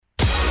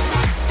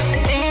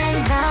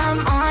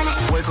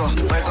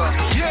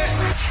Yeah.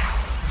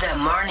 The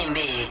Morning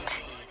Beat.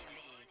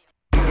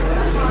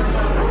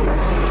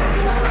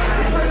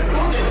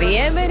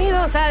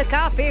 Bienvenidos al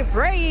Coffee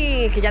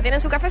Break. ¿Ya tienen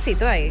su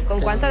cafecito ahí?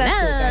 ¿Con cuánta de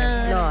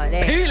azúcar? No,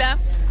 Pila.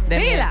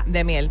 ¿Pila?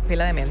 De miel,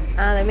 pila de miel.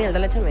 Ah, de miel, de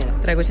leche miel.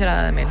 3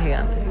 cucharadas de miel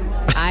gigante.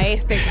 A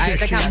este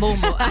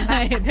cambumbo.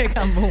 A este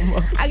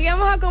cambumbo. Aquí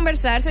vamos a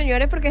conversar,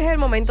 señores, porque es el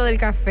momento del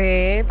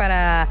café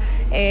para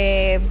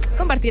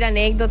compartir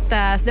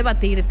anécdotas,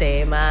 debatir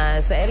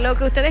temas, lo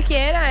que ustedes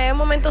quieran. Es un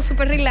momento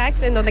súper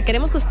relax en donde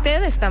queremos que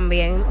ustedes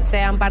también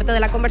sean parte de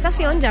la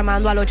conversación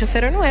llamando al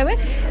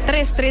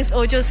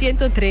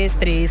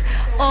 809-338-1033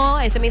 o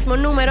ese mismo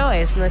número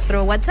es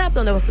nuestro WhatsApp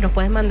donde nos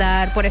puedes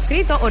mandar por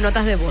escrito o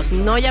notas de voz,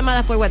 no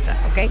llamadas por WhatsApp,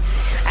 ¿ok?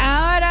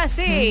 Ahora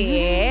sí,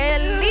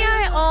 el día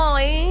de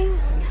hoy,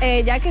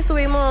 ya que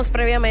estuvimos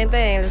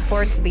previamente en el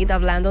Sports Beat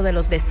hablando de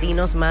los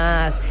destinos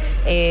más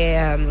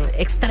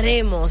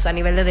extremos a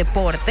nivel de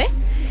deporte,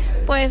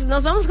 pues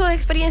nos vamos con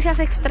experiencias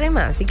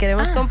extremas y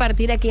queremos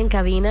compartir aquí en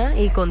cabina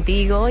y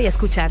contigo y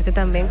escucharte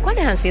también.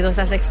 ¿Cuáles han sido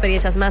esas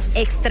experiencias más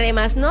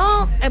extremas?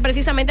 No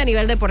precisamente a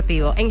nivel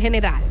deportivo, en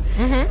general.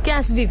 ¿Qué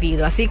has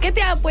vivido? Así, ¿qué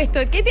te ha puesto,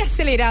 qué te ha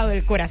acelerado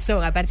el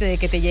corazón? Aparte de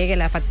que te llegue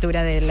la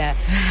factura de la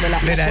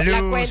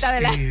luz, cuenta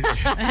de la,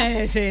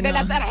 Sí, de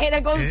la tarjeta,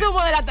 el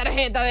consumo de la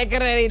tarjeta de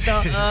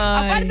crédito.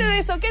 Aparte de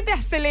eso, ¿qué te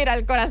acelera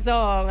el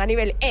corazón a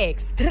nivel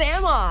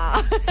extremo?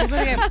 Sí,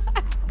 porque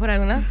por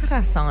alguna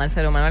razón al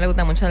ser humano le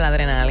gusta mucho la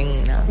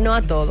adrenalina. No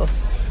a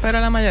todos. Pero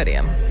a la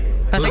mayoría.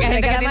 Pasa que hay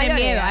gente que tiene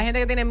mayoría? miedo. Hay gente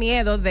que tiene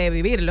miedo de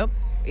vivirlo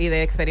y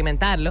de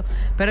experimentarlo.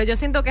 Pero yo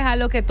siento que es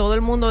algo que todo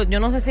el mundo, yo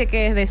no sé si es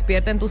que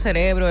despierta en tu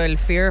cerebro el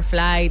fear of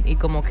flight y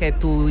como que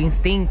tu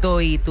instinto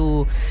y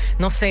tu,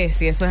 no sé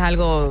si eso es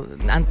algo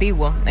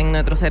antiguo en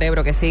nuestro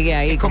cerebro que sigue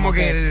ahí. Es como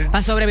que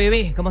para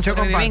sobrevivir, como yo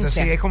comparto,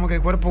 sobrevivencia. sí, es como que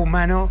el cuerpo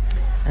humano,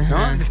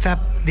 ¿no?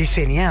 Está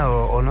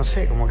diseñado, o no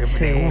sé, como que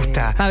le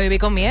gusta Para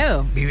vivir con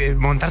miedo.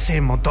 montarse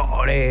en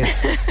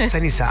motores.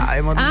 Zeny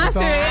sabe montar Sí,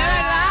 es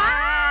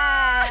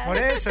verdad. Por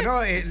eso,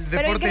 ¿no? El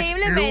Pero deporte es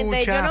increíblemente,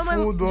 lucha,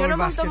 fútbol, yo no monto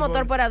básquetbol.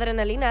 motor por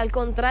adrenalina. Al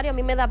contrario, a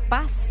mí me da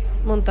paz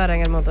montar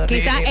en el motor.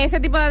 Quizás ese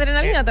tipo de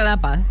adrenalina te da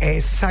paz.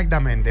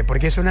 Exactamente,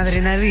 porque es una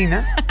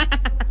adrenalina.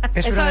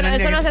 Eso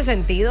no hace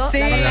sentido. Sí.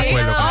 La Estoy de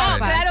acuerdo con Oh, eso.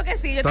 claro que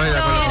sí. Yo Estoy tengo de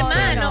acuerdo con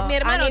eso. mi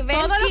hermano, a nivel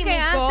todo lo que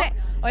químico, hace.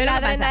 Oye, la lo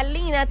que pasa,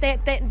 adrenalina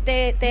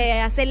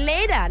te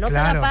acelera, no te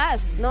Claro. da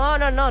paz. No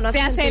te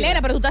hace acelera,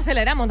 sentido. pero tú te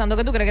aceleras montando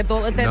que tú crees que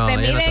tú, te No, ella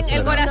no miden está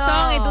el acelerando.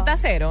 corazón No. y tú estás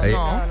cero.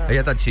 Ella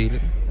está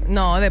chilling.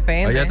 No,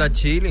 depende. Ella está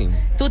chilling.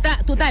 Tú estás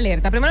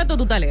alerta. Primero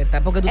tú estás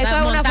alerta porque tú Eso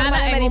estás es una forma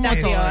montada de en un motor.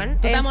 meditación.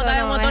 Tú estás Eso montada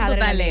en un no motor, es tú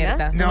estás adrenalina.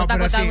 alerta. Tú no estás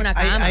pero acostada sí, en una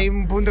cama. hay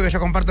un punto que yo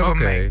comparto con Ok.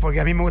 Meg, porque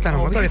a mí me gustan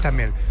los motores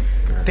también.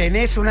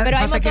 Tenés una... Pero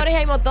hay pasa que motores y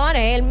hay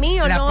motores. El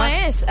mío la no paz-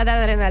 es de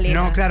adrenalina.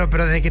 No, claro,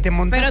 pero desde que te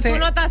montaste... Pero tú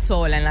no estás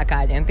sola en la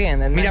calle,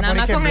 ¿entiendes? Mira, Nada por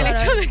más con el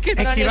ejemplo, hecho de que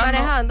Pero ni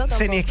manejando tampoco.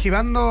 Zeny,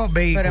 esquivando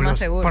vehículos, Pero es más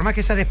seguro. por más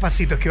que sea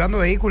despacito, esquivando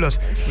vehículos,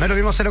 no es lo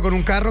mismo hacerlo con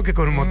un carro que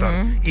con un motor.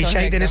 Y ya ahí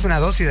correcto. tenés una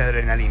dosis de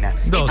adrenalina.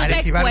 Y tú Al te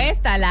esquivar-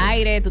 expuesta al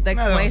aire, tú te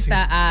Una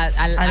expuesta dosis.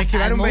 al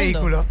esquivar al un mundo.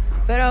 vehículo.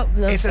 Pero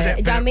no Eso sé, es-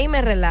 yo pero- a mí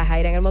me relaja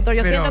ir en el motor.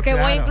 Yo Pero, siento que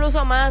voy claro.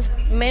 incluso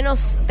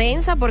menos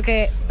tensa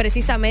porque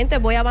precisamente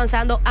voy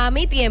avanzando a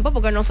mi tiempo,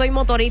 porque no soy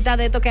motorista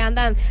de estos que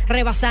andan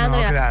rebasando. No,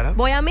 ni nada. claro.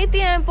 Voy a mi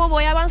tiempo,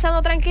 voy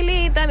avanzando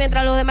tranquilita,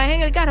 mientras los demás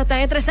en el carro están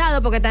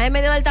estresados porque están en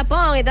medio del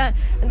tapón y tal.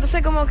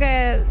 Entonces como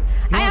que...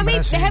 No, Ay, a mí,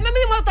 pero sí. déjeme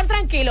mi motor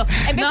tranquilo.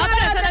 No, Empiezo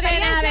pero a eso no tiene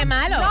nada de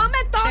malo. No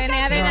me toques.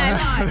 Tener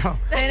adrenalina, No.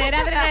 tener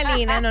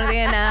adrenalina no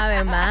tiene nada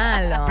de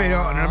malo.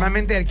 Pero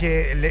normalmente el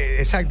que...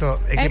 exacto.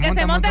 El que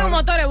se monta en un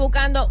motor es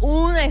buscando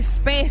una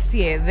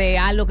especie de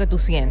algo que tú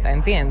sientas,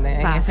 ¿entiendes?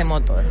 En Paz. ese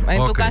motor. En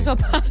tu Ok. caso,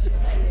 paz.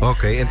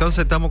 Ok, entonces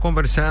estamos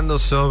conversando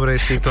sobre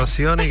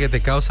situaciones que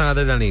te causan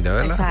adrenalina,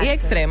 ¿verdad? Exacto. Y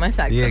extrema,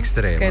 exacto. Y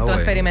extrema, Que tú has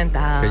bueno.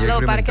 experimentado. Que yo he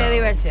Los parques de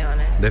experimentado.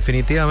 diversiones.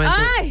 Definitivamente.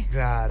 ¡Ay!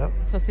 Claro.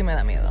 Eso sí me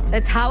da miedo.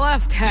 The Tower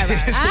of Terror.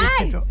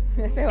 ¡Ay!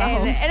 Ese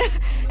bajo.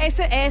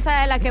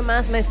 Esa es la que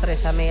más me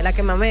estresa a mí, la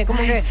que más me... Como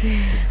que,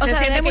 o Se sea, siente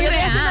desde que muy yo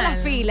estoy haciendo real.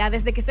 la fila,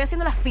 desde que estoy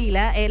haciendo la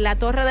fila en la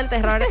Torre del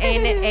Terror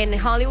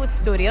en Hollywood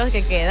Studios,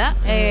 que queda,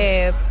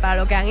 para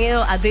los que han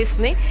ido a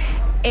Disney.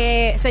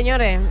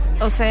 Señores,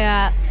 o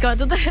sea,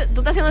 cuando tú estás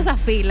haciendo esa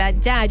fila,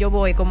 ya yo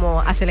voy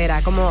como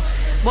acelerada, como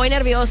voy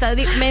nerviosa.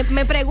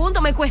 Me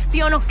pregunto, me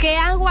cuestiono, ¿qué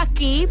hago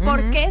aquí?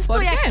 ¿Por qué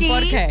estoy aquí?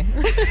 ¿Por qué?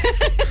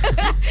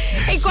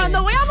 Y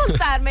cuando voy a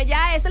montarme,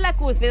 ya esa es la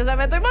cúspide, o sea,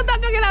 me estoy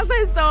montando en el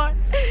ascensor.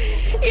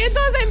 Y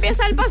entonces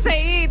empieza el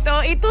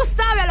paseíto y tú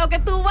sabes a lo que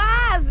tú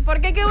vas,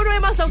 porque es que uno es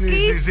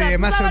masoquista, Sí, es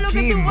tú sabes a lo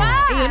que tú masoquismo.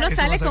 vas. Y uno Eso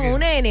sale pasa con aquí.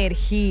 una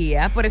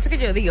energía. Por eso que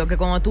yo digo que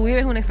cuando tú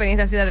vives una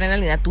experiencia así de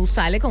adrenalina, tú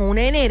sales con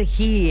una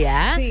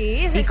energía.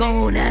 Sí, sí, y con sí.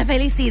 una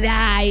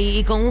felicidad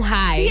y con un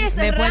high. Sí, es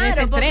después de ese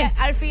raro, porque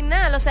estrés. al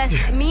final, o sea,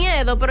 es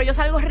miedo, pero yo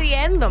salgo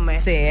riéndome.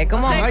 Sí, es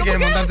como... O sea, No, ¿cómo ¿quieres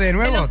que? montarte de De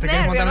nuevo? los ¿Te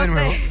quieres montar de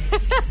nervios, nuevo? no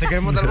sé. ¿Te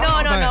quieres montar de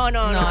nuevo?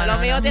 No, No, los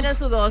míos no. tienen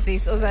su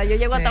dosis, o sea, yo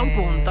llego hasta un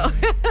punto.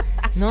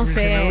 No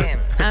sé,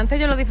 antes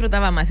yo lo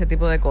disfrutaba más ese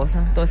tipo de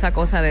cosas, toda esa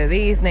cosa de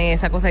Disney,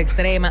 esa cosa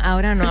extrema.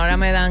 Ahora no, ahora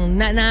me dan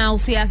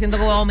náusea, siento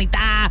como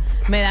vomitar,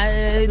 me da.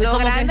 Lo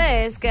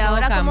grande es que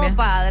ahora como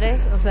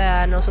padres, o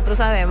sea, nosotros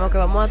sabemos que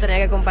vamos a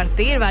tener que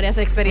compartir varias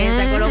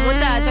experiencias con los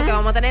muchachos, que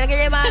vamos a tener que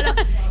llevarlos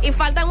y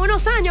faltan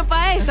unos años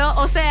para eso,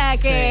 o sea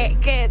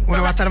que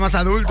uno va a estar más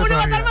adulto. Uno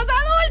va a estar más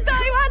adulto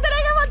y va a tener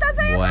que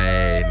montarse.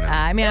 Bueno.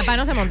 Ay, mi papá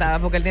no se montaba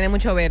porque él tiene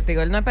mucho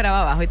vértigo, él no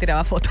esperaba abajo y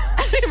tiraba fotos.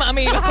 Mi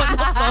mami iba con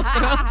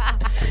nosotros.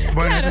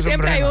 Bueno, claro,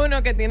 siempre hay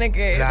uno que tiene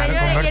que. Claro,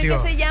 Señores, y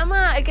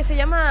el que se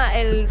llama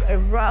el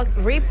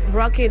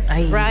Rocket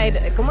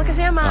Ride, ¿cómo es que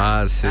se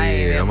llama? Ah, sí,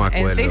 Ay, no me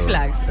acuerdo. en Six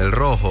Flags. El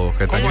rojo,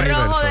 que está en El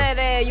Universal. rojo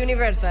de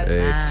Universal.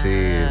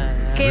 Sí.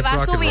 Que va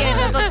Rocket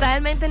subiendo Ride.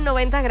 totalmente en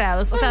 90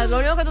 grados. O sea, lo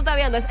único que tú estás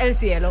viendo es el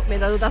cielo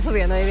mientras tú estás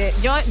subiendo. Y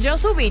yo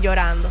subí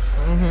llorando.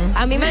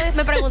 A mí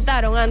me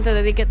preguntaron antes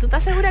de que tú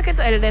estás segura que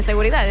el de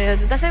seguridad,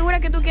 tú estás segura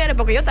que tú quieres,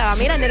 porque yo estaba,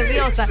 mira,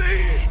 nerviosa.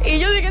 Y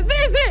yo dije,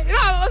 sí,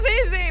 vamos,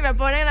 sí. Me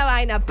ponen la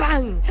vaina,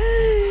 ¡pam!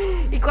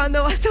 Y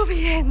cuando va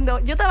subiendo,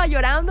 yo estaba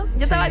llorando.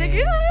 Yo estaba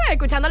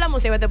escuchando la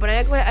música. Te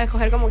ponen a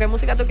escoger como qué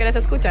música tú quieres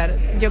escuchar.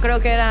 Yo creo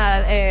que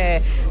era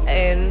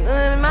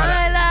My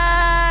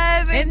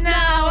Life It's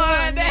Now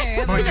or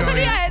Never. Bon Yo tenía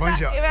Jovi, esa Bon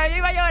Jovi. y me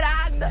iba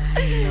llorando.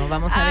 Ay, no,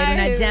 vamos a ver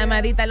una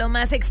llamadita, lo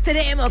más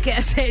extremo que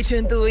has hecho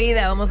en tu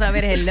vida. Vamos a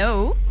ver,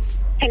 hello.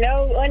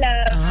 Hello,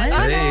 hola.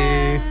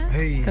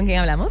 Hey. ¿Con quién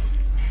hablamos?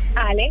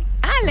 Ale.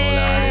 Ale.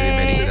 Hola, Ale,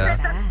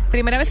 bienvenida.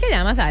 ¿Primera vez que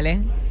llamas, Ale?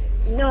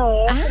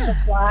 No, como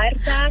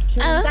cuarta,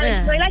 quinta.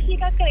 Ah. Soy la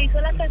chica que le hizo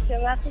la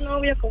canción a su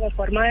novio como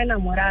forma de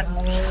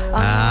enamorarnos.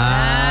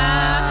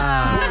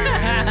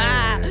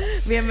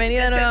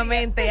 Bienvenida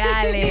nuevamente,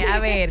 Ale. A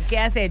ver, ¿qué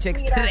has hecho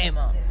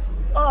extremo?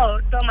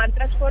 Tomar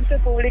transporte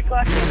público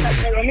aquí en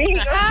Santo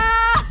Domingo.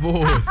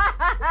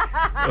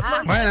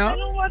 Bueno,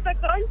 En un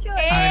motoconcho.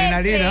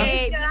 Adrenalina.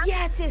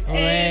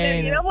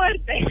 Debido a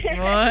muerte.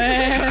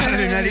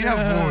 Adrenalina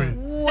full.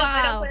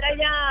 No,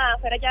 pero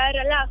fuera ya de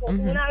relajo.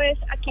 Una vez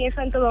aquí en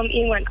Santo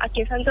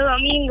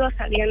Domingo,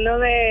 saliendo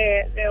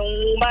de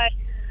un bar,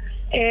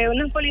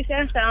 unos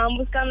policías estaban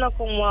buscando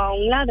como a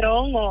un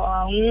ladrón o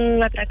a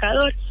un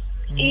atracador.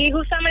 Y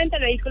justamente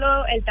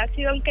el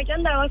taxi en que yo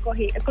andaba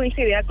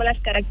coincidía con las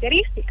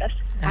características.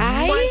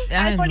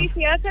 Al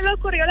policía se le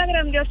ocurrió la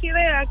grandiosa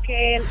idea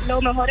que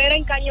lo mejor era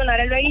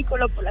encañonar el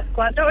vehículo por las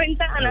 4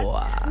 ventanas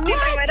y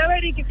primero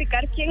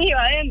verificar quién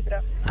iba adentro.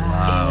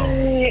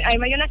 Y ahí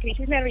me dio una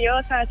crisis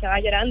nerviosa, estaba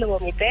llorando,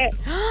 vomité.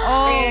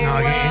 No,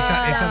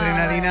 esa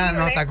adrenalina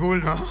no está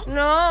cool, ¿no?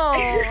 No.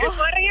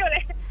 Fue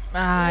horrible.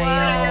 Ay,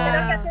 Yo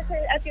creo que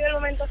ese ha sido el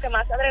momento que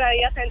más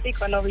adrenalina sentí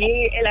cuando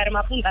vi el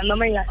arma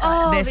apuntándome en la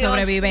cara. de Dios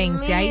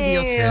sobrevivencia. Ay,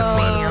 Dios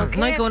mío.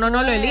 No, y que uno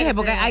no lo elige,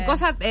 porque hay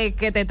cosas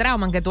que te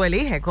trauman que tú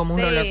eliges, como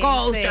un roller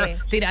coaster,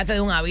 tirarte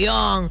de un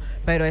avión,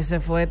 pero ese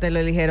te lo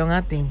eligieron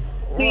a ti.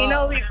 Sí,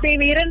 no,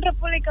 vivir en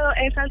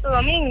Santo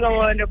Domingo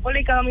o en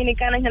República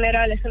Dominicana en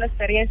general es una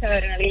experiencia de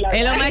adrenalina.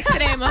 Es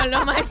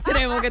lo más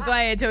extremo que tú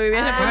has hecho, vivir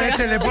en ¿Cuál es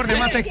el deporte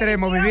más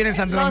extremo? Vivir en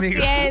Santo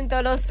Domingo.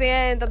 Lo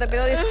siento, te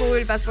pido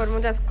disculpas por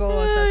muchas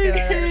cosas.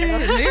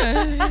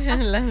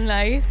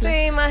 la isla. Sí,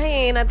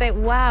 imagínate,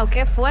 wow,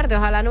 qué fuerte,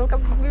 ojalá nunca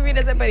vivir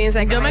esa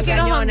experiencia. Yo me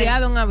quiero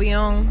jondear de un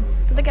avión.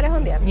 ¿Tú te quieres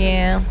jondear?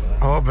 Yeah.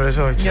 Oh, pero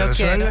eso se Yo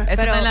resuelve. quiero.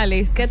 Eso está en la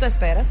lista. ¿Qué tú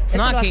esperas?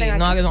 No Eso lo aquí, hacen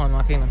no, aquí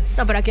no.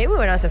 No, pero aquí hay muy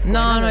buenas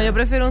escuelas. No, yo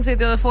prefiero un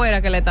sitio de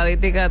fuera que la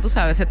estadística, tú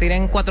sabes, se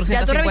tiren 450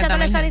 ¿Ya tú revisaste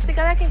la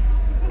estadística de aquí?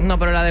 No,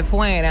 pero la de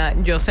fuera,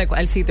 yo sé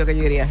el sitio que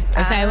yo iría.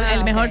 O sea,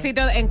 el mejor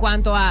sitio en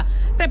cuanto a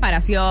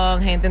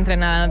preparación, gente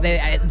entrenada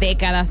de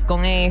décadas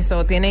con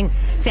eso.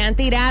 Se han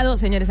tirado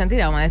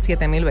más de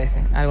 7,000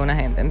 veces alguna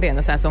gente,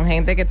 ¿entiendes? O sea, son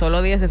gente que todos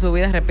los días de su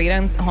vida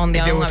respiran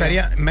jondeando.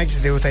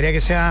 ¿Te gustaría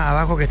que sea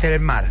abajo que esté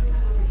el mar?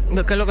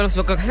 Que lo que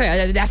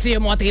sea, ya sí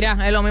vamos a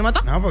tirar, es lo mismo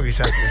todo. No, porque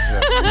quizás.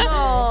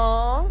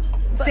 No.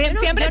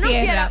 Siempre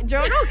tierra. Yo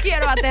no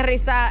quiero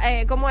aterrizar,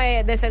 ¿cómo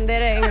es?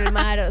 Descender en el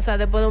mar, o sea,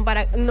 después de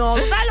un No,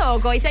 tú estás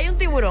loco. ¿Y si hay un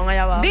tiburón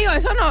allá abajo? Digo,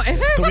 eso no,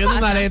 eso Tú viendo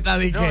pasa. una aleta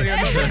de que.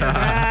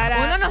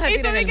 Uno no se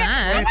tira en el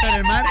mar. ¿Está en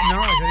el mar?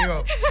 No, yo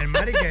digo, el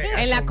mar y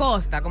que. En la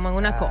costa, como en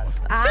una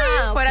costa. Ah,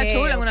 sí, fuera ok,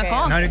 chulo en una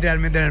costa. No,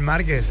 literalmente en el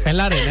mar, que es. En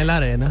la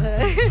arena.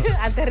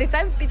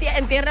 Aterrizar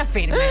en tierra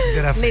firme.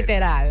 Tierra firme.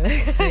 Literal.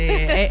 Sí,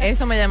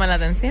 eso me llama la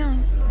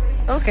atención.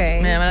 Ok.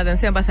 Me llama la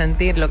atención para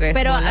sentir lo que es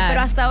Pero volar.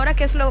 hasta ahora,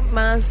 ¿qué es lo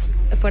más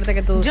fuerte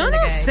que tú Yo no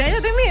sé, yo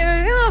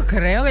no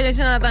creo que yo haya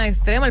hecho nada tan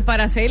extremo. El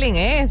parasailing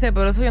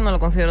pero eso yo no lo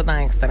considero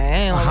tan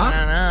extremo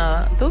para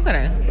nada. ¿Tú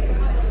crees?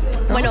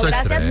 Bueno,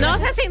 gracias. No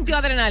se sintió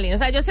adrenalina. O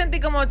sea, yo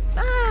sentí como,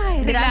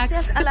 ay,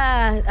 Gracias a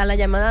la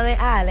llamada de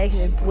Alex,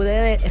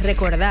 pude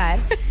recordar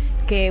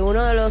que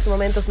uno de los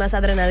momentos más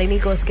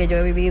adrenalínicos que yo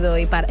he vivido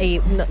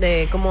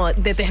como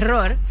de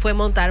terror fue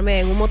montarme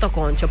en un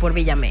motoconcho por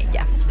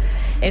Villamella.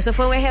 Eso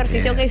fue un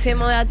ejercicio que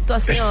hicimos de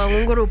actuación,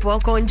 un grupo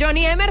con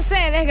Johnny E.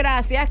 Mercedes,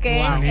 gracias,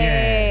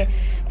 que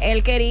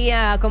él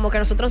quería como que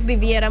nosotros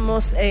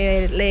viviéramos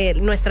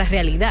nuestra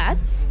realidad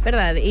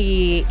 ¿verdad?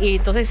 Y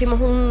entonces hicimos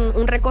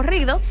un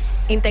recorrido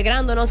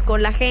integrándonos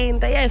con la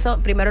gente y eso.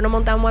 Primero nos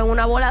montamos en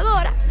una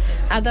voladora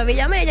hasta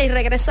Villamella y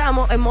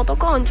regresamos en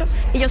motoconcho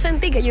y yo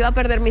sentí que yo iba a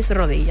perder mis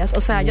rodillas.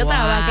 O sea, yo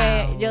estaba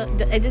que yo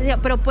decía,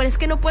 pero es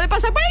que no puede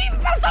pasar por ahí,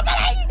 pasa por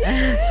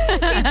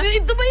ahí. y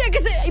tú veías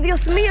que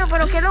Dios mío,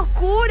 pero qué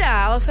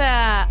locura. O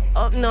sea,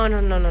 no.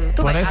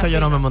 Por eso yo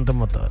no me monto en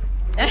motor.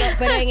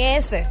 Pero en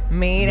ese.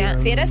 Mira.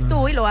 Si eres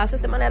tú y lo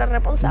haces de manera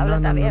responsable,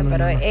 está bien,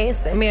 pero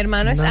ese. Mi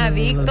hermano es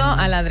adicto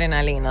a la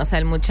adrenalina. O sea,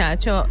 el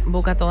muchacho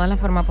busca todas las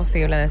formas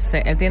posibles de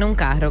ser. Él tiene un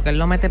carro que él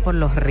lo mete por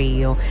los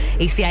ríos.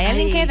 Y si hay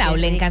alguien que da,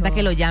 le encanta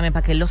que lo llame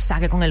para que él lo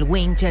saque con el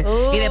wincher.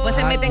 Y después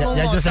se mete en un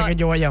motor. Yo sé que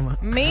yo voy a llamar.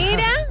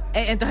 Mira,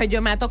 entonces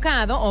yo me ha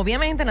tocado,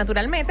 obviamente,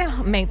 naturalmente,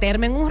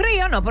 meterme en un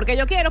río. No porque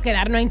yo quiero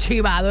quedarnos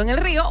enchivado en el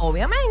río,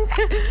 obviamente.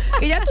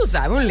 Y ya tú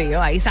sabes, un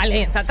lío ahí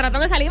tratando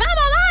de salir. ¡Vamos,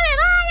 dale!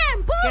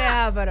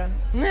 Qué pero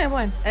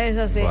bueno.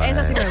 Eso sí me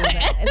gusta. Ese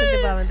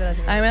tipo de aventura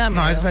sí. A mí me da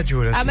miedo. No, eso está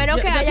chulo. A menos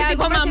que yo haya soy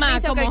tipo algún mamá,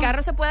 precipicio que el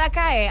carro se pueda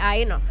caer,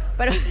 ahí no.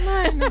 Pero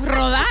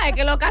rodar, es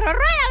que los carros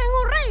ruedan en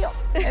un río.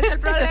 Ese es el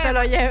problema. que se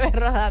lo lleve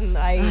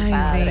rodando ahí. Ay,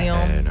 padre. Dios.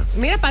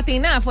 Mira,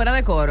 patinar fuera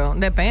de coro,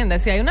 depende.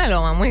 Si hay una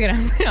loma muy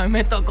grande, a mí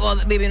me tocó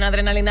vivir una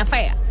adrenalina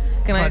fea,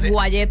 que me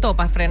guayé todo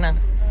para frenar.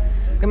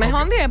 Que me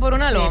jondí por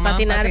una loma.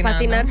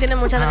 Patinar tiene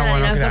mucha adrenalina,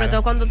 bueno, claro. sobre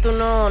todo cuando tú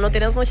no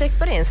tienes mucha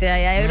experiencia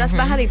y hay unas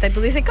bajaditas y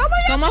tú dices,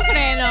 ¿cómo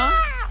freno?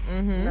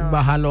 No.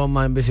 Baja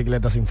loma en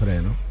bicicleta sin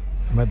freno.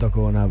 Me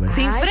tocó una vez.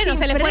 Sin Ay, freno, sin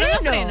se le fueron los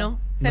freno. frenos.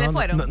 Se le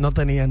fueron. No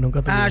tenía,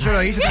 nunca tenía. Yo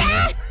lo hice también.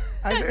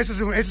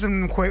 Eso es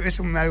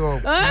algo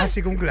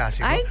clásico, un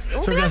clásico. Ay,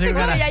 un Son clásico.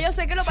 clásicos. Ya yo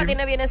sé que los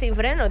patines vienen sin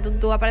freno.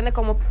 Tú aprendes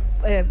cómo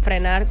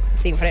frenar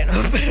sin freno.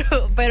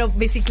 Pero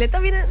bicicleta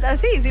viene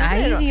así, sin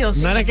freno. Ay, Dios.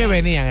 No era que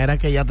venían, era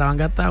que ya estaban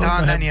gastados.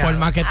 Estaban Entonces, dañados. por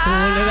más que tú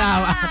le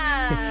dabas,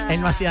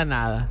 él no hacía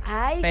nada.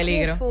 Ay,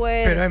 Peligro. qué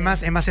fuerte. Pero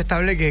es más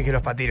estable que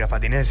los patines. Los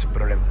patines es un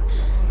problema.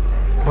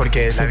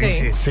 Porque la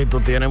bici. Si tú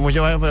tienes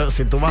mucho, pero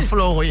si tú vas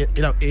flojo y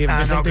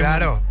empiezas a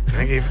claro.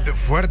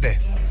 Fuerte.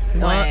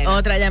 Bueno.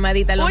 Otra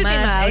llamadita,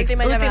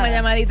 última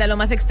llamadita, lo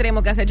más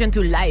extremo que has hecho en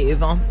tu live.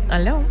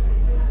 ¿Aló?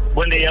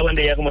 Buen día,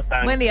 ¿cómo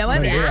están? Buen día.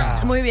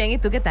 Muy bien, ¿y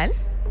tú qué tal?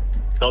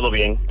 Todo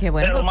bien. Qué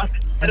bueno. Pero lo más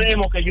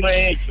extremo que yo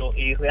he hecho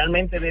y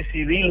realmente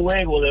decidí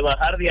luego de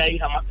bajar de ahí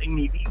jamás en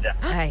mi vida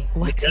Ay,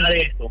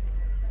 de esto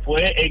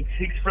fue en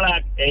Six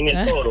Flags en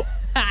el Toro.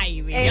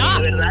 Ay, De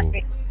Dios. verdad que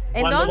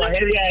 ¿En cuando dónde?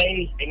 bajé de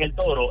ahí en el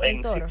Toro,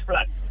 en Six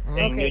Flags,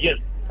 en New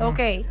Jersey. Ok.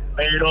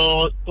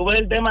 Pero tuve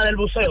el tema del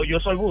buceo. Yo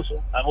soy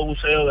buzo, hago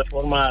buceo de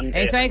forma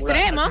Eso es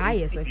extremo.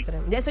 Ay, eso es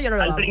extremo. Ya eso yo no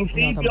lo Al hago.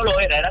 principio lo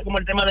era como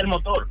el tema del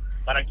motor.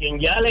 Para quien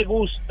ya le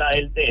gusta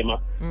el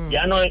tema,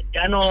 ya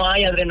no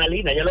hay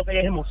adrenalina, ya lo que hay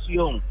es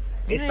emoción.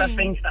 Esa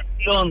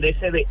sensación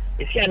de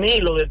ese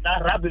anhelo de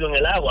estar rápido en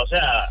el agua, o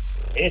sea,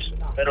 eso.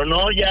 Pero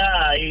no ya,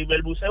 y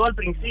el buceo al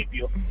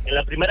principio, en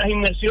las primeras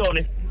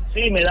inmersiones,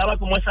 sí, me daba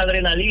como esa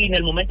adrenalina,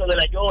 el momento de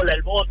la yola,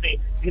 el bote,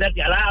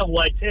 tírate al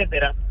agua,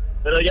 etcétera.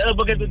 Pero ya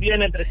después que tú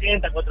tienes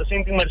 300,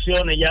 400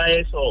 inmersiones, ya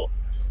eso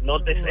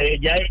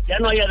ya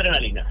no hay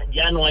adrenalina,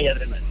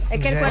 Es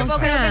que el cuerpo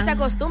creo que se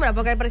acostumbra,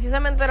 porque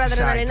precisamente la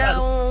adrenalina es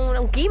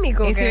un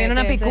químico. Y si viene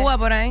una picúa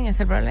por ahí, ese es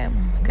el problema.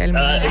 Que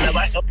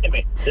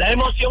La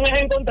emoción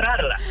es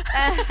encontrarla.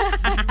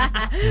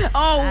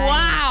 ¡Oh,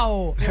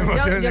 wow!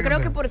 Yo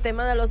creo que por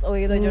tema de los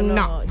oídos yo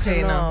no.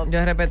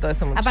 Yo respeto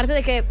eso mucho. Aparte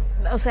de que,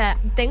 o sea,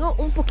 tengo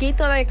un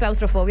poquito de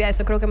claustrofobia,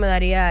 eso creo que me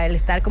daría el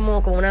estar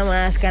como con una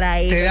máscara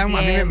ahí. Te da a mí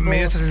me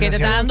dio esa sensación. Que te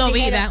está dando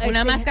Oxígeno, vida,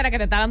 una máscara que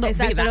te está dando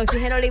exacto, vida. el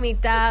oxígeno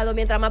limitado,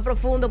 mientras más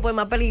profundo, pues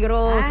más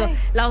peligroso. Ay.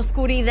 La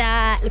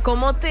oscuridad,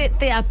 cómo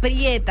te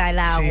aprieta el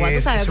agua, Sí,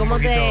 tú sabes, es un cómo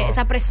poquito...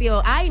 esa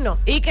presión. Ay, no.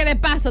 Y que de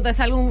paso te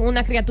salga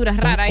una criatura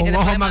rara. Un y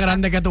ojo más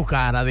grande que tu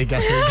cara, di que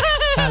así,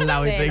 al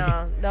lado. Sí,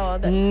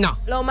 y no.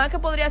 Lo más que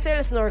podría ser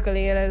el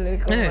snorkeling,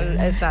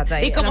 exacto.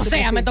 Ahí, y como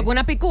sea, me tocó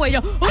una picúa y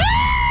yo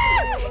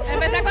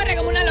empecé a correr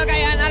como una loca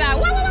y a nada.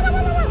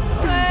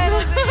 Bueno,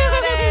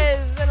 señores,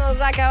 se nos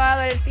ha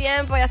acabado el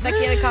tiempo y hasta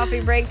aquí el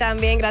coffee break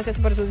también. Gracias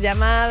por sus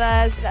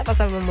llamadas, la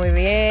pasamos muy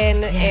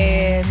bien,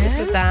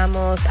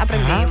 disfrutamos,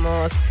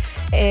 aprendimos,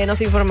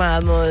 nos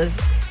informamos,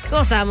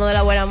 gozamos de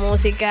la buena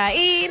música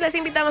y les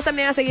invitamos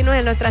también a seguirnos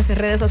en nuestras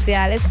redes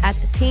sociales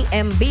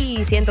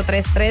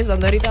 @TMB1033,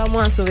 donde ahorita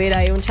vamos a subir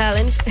ahí un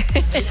challenge.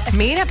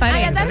 Mira, para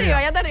ya está arriba.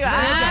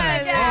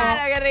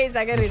 Claro, qué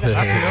risa.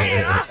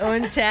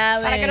 un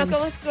challenge. Para que nos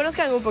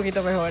conozcan un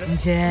poquito mejor.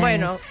 Yes.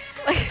 Bueno.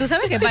 Tú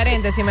sabes que,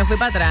 paréntesis, me fui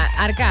para atrás.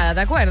 Arcada, ¿te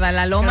acuerdas?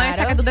 La loma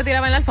esa que tú te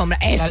tirabas en la alfombra.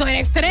 Eso era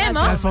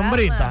extremo. La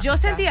alfombrita. Yo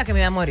sentía que me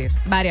iba a morir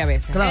varias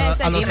veces. Claro,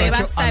 a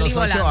los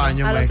 8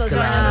 años. A los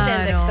 8 años Claro. se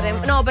siente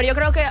extremo. No, pero yo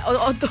creo que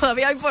o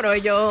todavía hoy por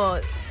hoy yo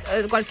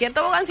cualquier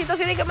tobogancito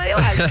así de que medio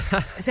alto.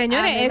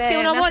 Señores, es que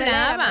uno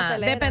volaba.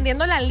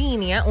 Dependiendo la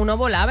línea, uno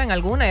volaba en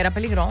alguna, era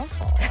peligroso.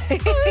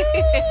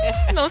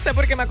 No sé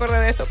por qué me acordé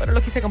de eso, pero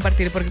lo quise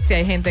compartir porque si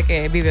hay gente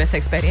que vivió esa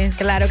experiencia.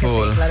 Claro que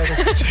sí, claro que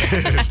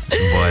sí.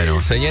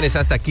 Bueno, señores,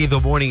 hasta aquí The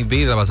Morning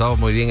Beat. La pasamos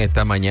muy bien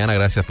esta mañana.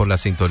 Gracias por la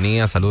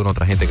sintonía. Saludos a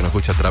otra gente que nos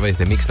escucha a través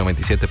de Mix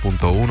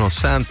 97.1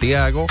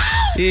 Santiago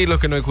y los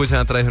que nos escuchan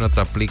a través de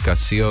nuestra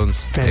aplicación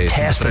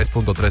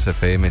 3.3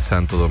 FM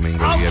Santo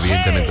Domingo. Y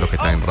evidentemente los que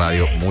están en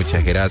radio,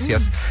 muchas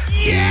gracias.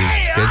 Y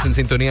quédense en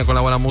sintonía con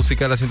la buena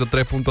música de la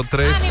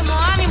 103.3.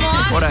 ¡Ánimo!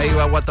 Por ahí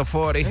va What the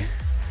 40.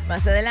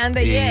 Más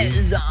adelante,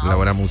 y la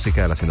buena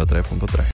música de la 103.3.